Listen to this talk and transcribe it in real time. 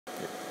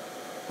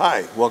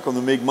Hi, welcome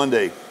to MIG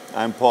Monday.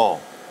 I'm Paul.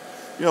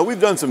 You know,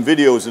 we've done some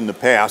videos in the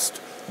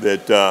past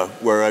that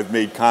where I've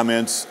made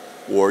comments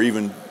or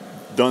even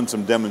done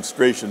some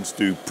demonstrations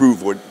to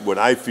prove what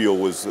I feel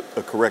was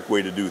a correct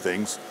way to do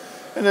things.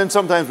 And then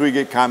sometimes we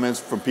get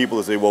comments from people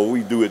that say, well,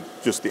 we do it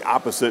just the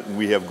opposite and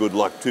we have good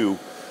luck too.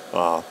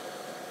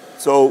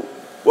 So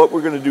what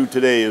we're going to do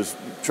today is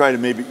try to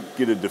maybe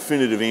get a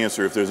definitive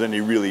answer if there's any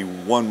really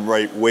one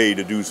right way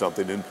to do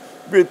something. And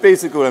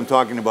basically what I'm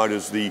talking about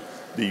is the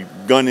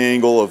gun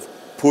angle of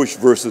push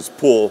versus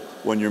pull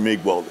when you're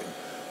MIG welding.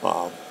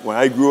 When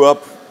I grew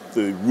up,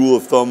 the rule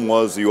of thumb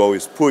was you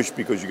always push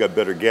because you got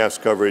better gas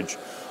coverage.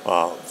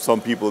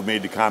 Some people have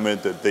made the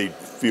comment that they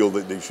feel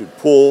that they should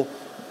pull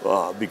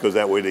because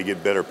that way they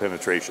get better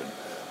penetration.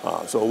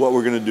 So what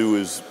we're going to do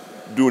is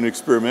do an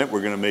experiment. We're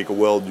going to make a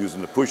weld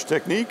using the push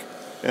technique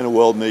and a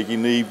weld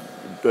making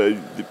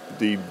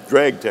the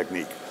drag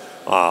technique.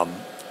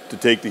 To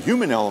take the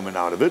human element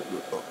out of it,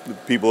 the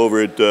people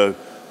over at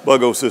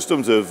Bug-O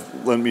Systems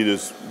have lent me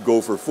this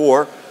GO-FER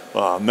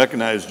IV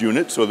mechanized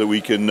unit so that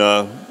we can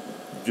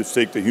just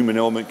take the human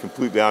element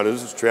completely out of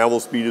this. Travel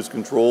speed is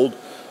controlled,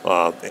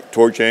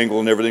 torch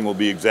angle and everything will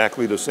be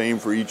exactly the same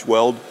for each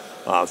weld.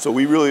 So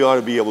we really ought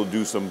to be able to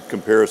do some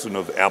comparison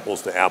of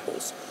apples to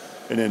apples.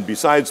 And then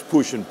besides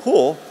push and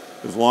pull,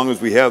 as long as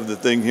we have the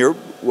thing here,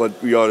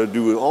 what we ought to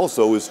do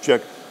also is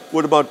check,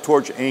 what about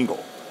torch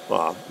angle?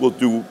 We'll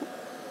do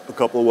a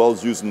couple of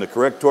welds using the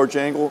correct torch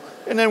angle,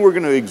 and then we're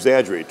going to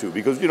exaggerate too,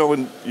 because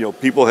when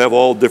people have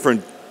all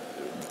different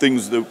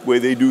things the way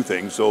they do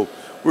things. So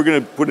we're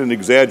going to put an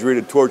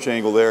exaggerated torch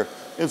angle there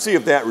and see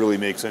if that really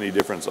makes any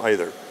difference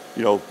either.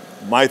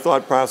 My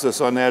thought process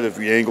on that, if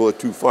you angle it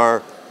too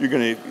far, you're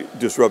going to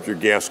disrupt your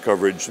gas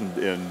coverage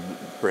and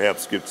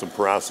perhaps get some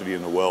porosity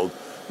in the weld,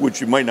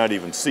 which you might not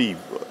even see.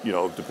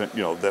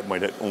 That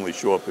might only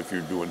show up if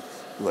you're doing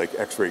like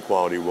X-ray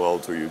quality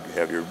welds, or you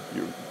have your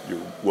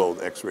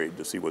weld X-rayed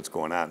to see what's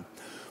going on.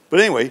 But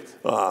anyway,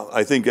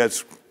 I think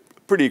that's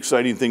a pretty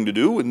exciting thing to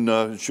do, and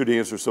it should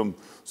answer some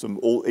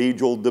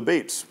age-old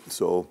debates.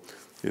 So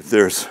if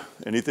there's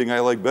anything I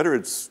like better,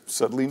 it's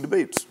settling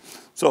debates.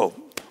 So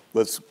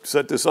let's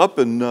set this up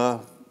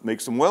and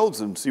make some welds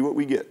and see what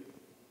we get.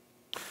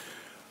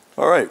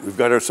 All right, we've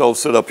got ourselves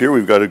set up here.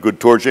 We've got a good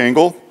torch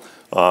angle.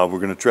 We're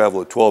going to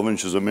travel at 12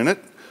 inches a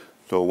minute.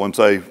 So once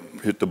I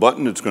hit the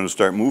button, it's going to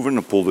start moving.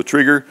 I pull the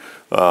trigger.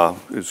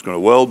 It's going to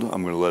weld.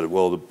 I'm going to let it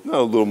weld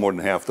a little more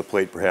than half the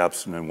plate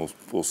perhaps, and then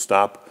we'll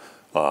stop.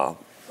 I'll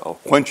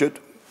quench it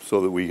so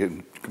that we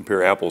can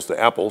compare apples to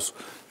apples,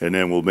 and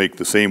then we'll make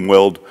the same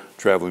weld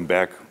traveling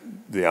back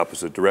the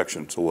opposite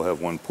direction. So we'll have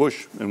one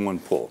push and one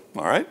pull.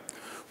 All right?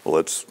 Well,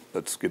 let's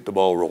get the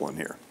ball rolling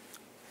here.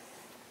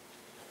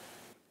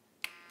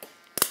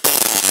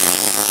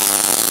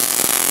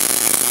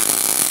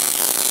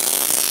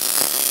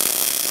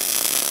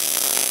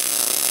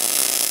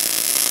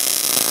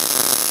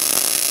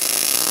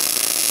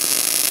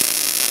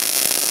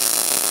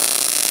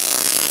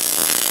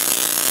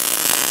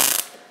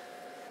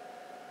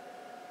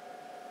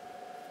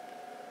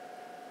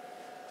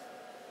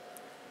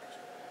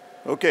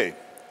 Okay,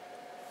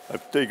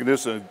 I've taken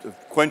this and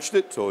I've quenched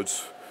it, so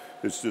it's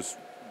just,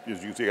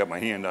 as you can see, I got my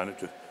hand on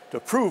it to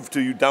prove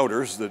to you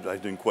doubters that I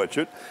didn't quench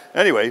it.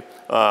 Anyway,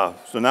 so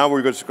now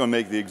we're just going to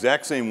make the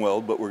exact same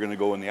weld, but we're going to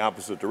go in the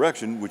opposite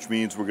direction, which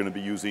means we're going to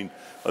be using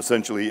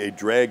essentially a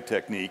drag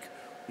technique,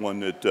 one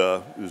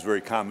that is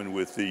very common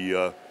with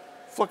the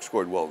flux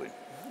cord welding.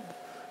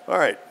 All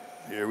right,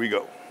 here we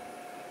go.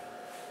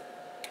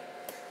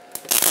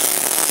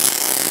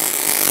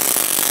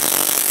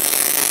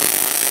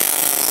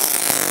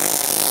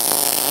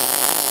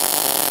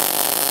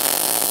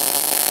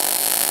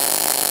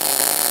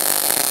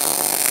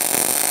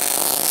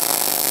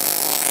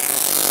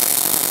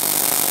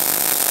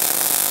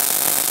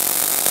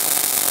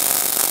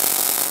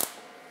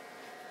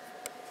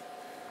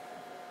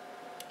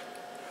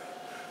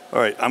 All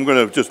right, I'm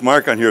going to just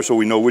mark on here so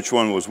we know which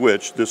one was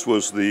which. This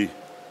was the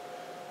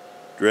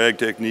drag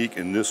technique,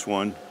 and this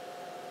one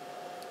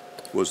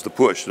was the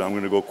push. And I'm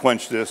going to go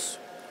quench this,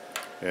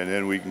 and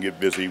then we can get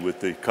busy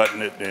with the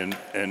cutting it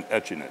and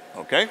etching it,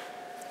 okay?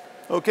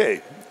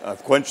 Okay,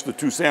 I've quenched the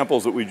two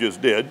samples that we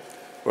just did.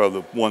 Well,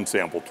 the one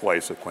sample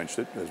twice, I quenched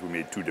it, as we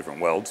made two different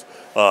welds.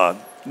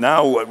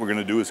 Now what we're going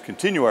to do is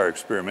continue our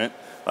experiment.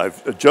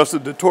 I've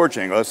adjusted the torch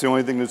angle. That's the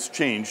only thing that's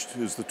changed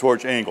is the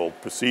torch angle.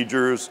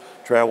 Procedures,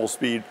 travel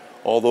speed,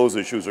 all those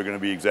issues are going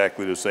to be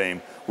exactly the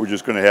same. We're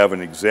just going to have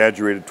an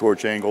exaggerated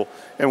torch angle.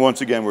 And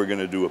once again, we're going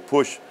to do a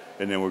push,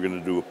 and then we're going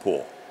to do a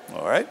pull.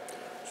 All right?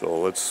 So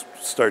let's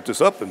start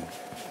this up and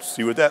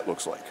see what that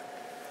looks like.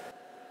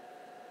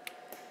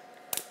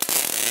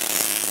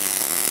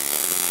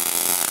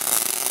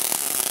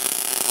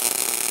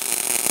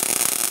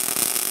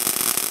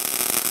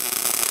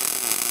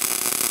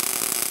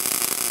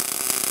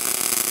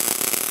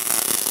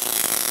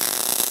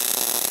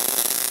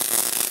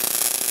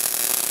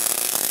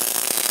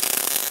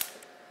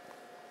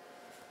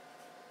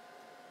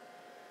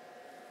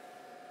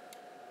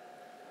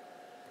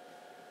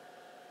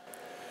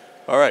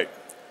 All right,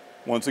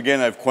 Once again,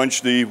 I've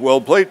quenched the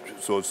weld plate,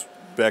 so it's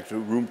back to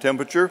room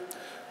temperature.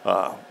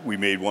 We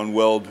made one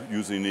weld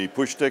using the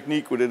push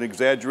technique with an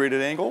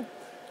exaggerated angle.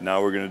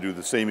 Now we're going to do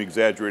the same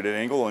exaggerated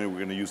angle, only we're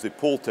going to use the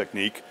pull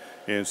technique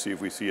and see if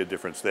we see a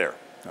difference there.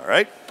 All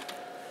right,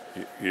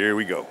 here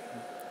we go.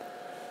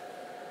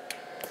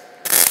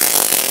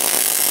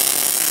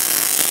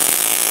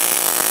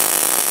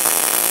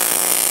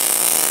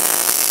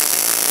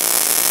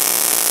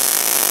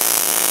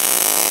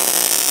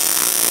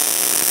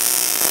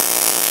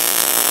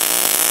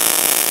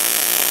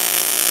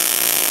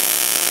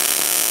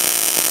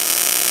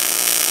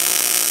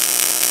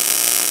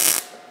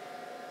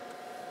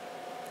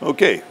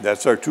 Okay,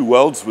 that's our two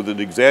welds with an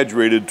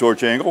exaggerated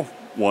torch angle,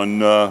 one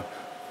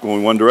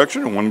going one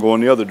direction and one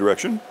going the other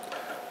direction.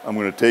 I'm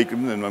going to take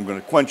them and I'm going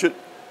to quench it,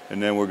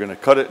 and then we're going to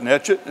cut it and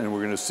etch it, and we're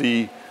going to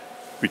see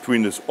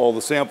between all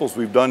the samples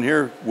we've done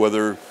here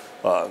whether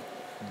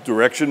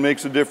direction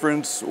makes a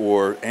difference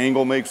or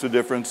angle makes a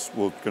difference.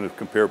 We're going to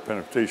compare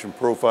penetration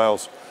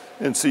profiles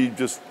and see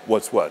just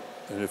what's what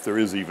and if there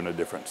is even a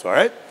difference. All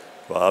right?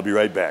 Well, I'll be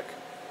right back.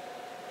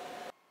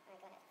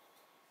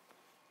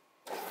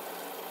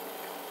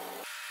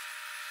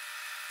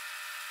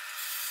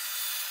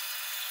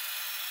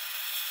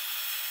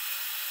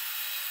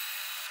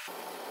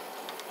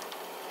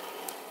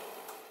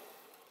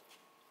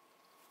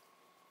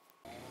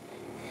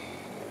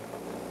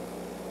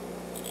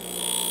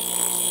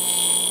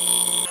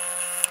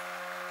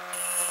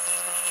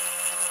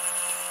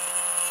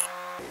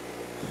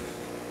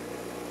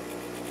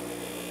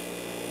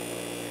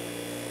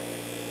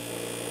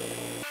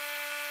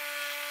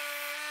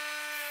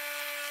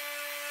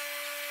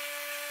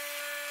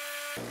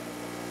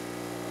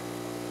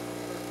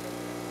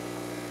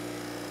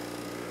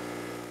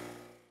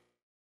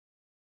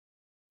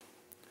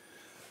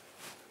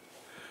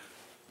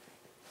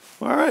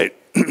 All right,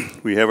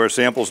 we have our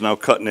samples now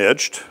cut and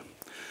etched.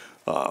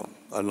 I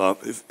don't know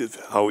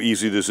how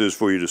easy this is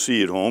for you to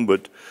see at home,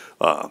 but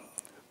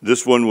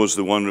this one was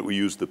the one that we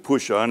used the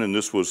push on, and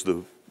this was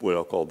what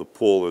I'll call the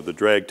pull or the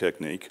drag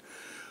technique.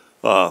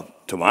 To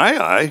my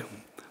eye,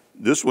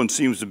 this one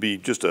seems to be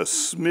just a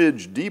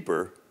smidge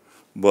deeper,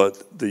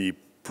 but the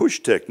push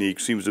technique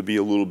seems to be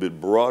a little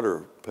bit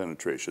broader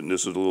penetration.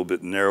 This is a little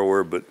bit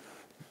narrower, but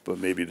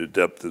maybe the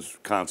depth is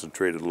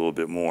concentrated a little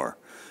bit more.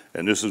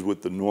 And this is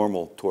with the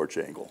normal torch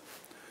angle.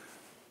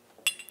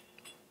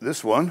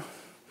 This one,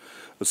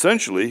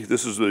 essentially,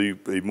 this is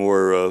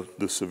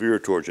the severe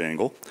torch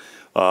angle,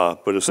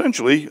 but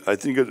essentially, I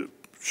think it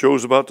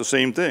shows about the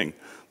same thing.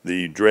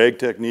 The drag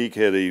technique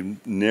had a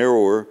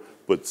narrower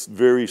but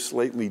very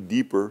slightly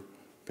deeper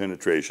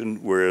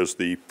penetration, whereas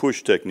the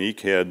push technique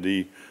had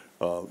the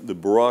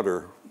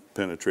broader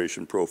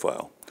penetration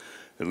profile,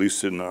 at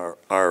least in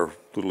our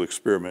little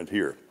experiment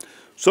here.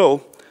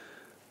 So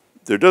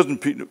there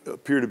doesn't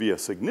appear to be a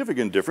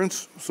significant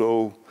difference,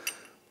 so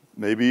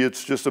maybe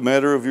it's just a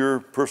matter of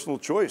your personal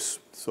choice.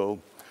 So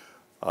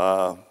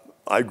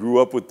I grew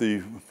up with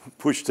the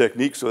push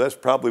technique, so that's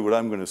probably what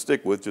I'm going to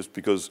stick with, just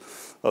because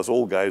us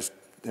old guys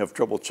have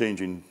trouble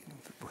changing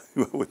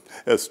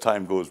as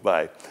time goes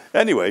by.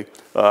 Anyway,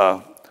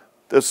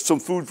 that's some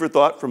food for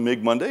thought from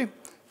MIG Monday,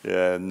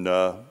 and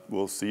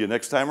we'll see you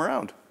next time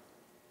around.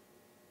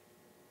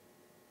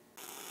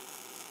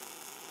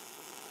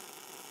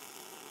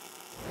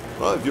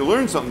 Well, if you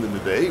learned something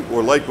today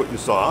or like what you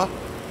saw,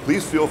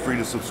 please feel free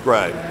to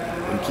subscribe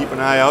and keep an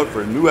eye out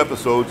for new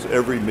episodes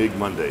every MIG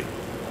Monday.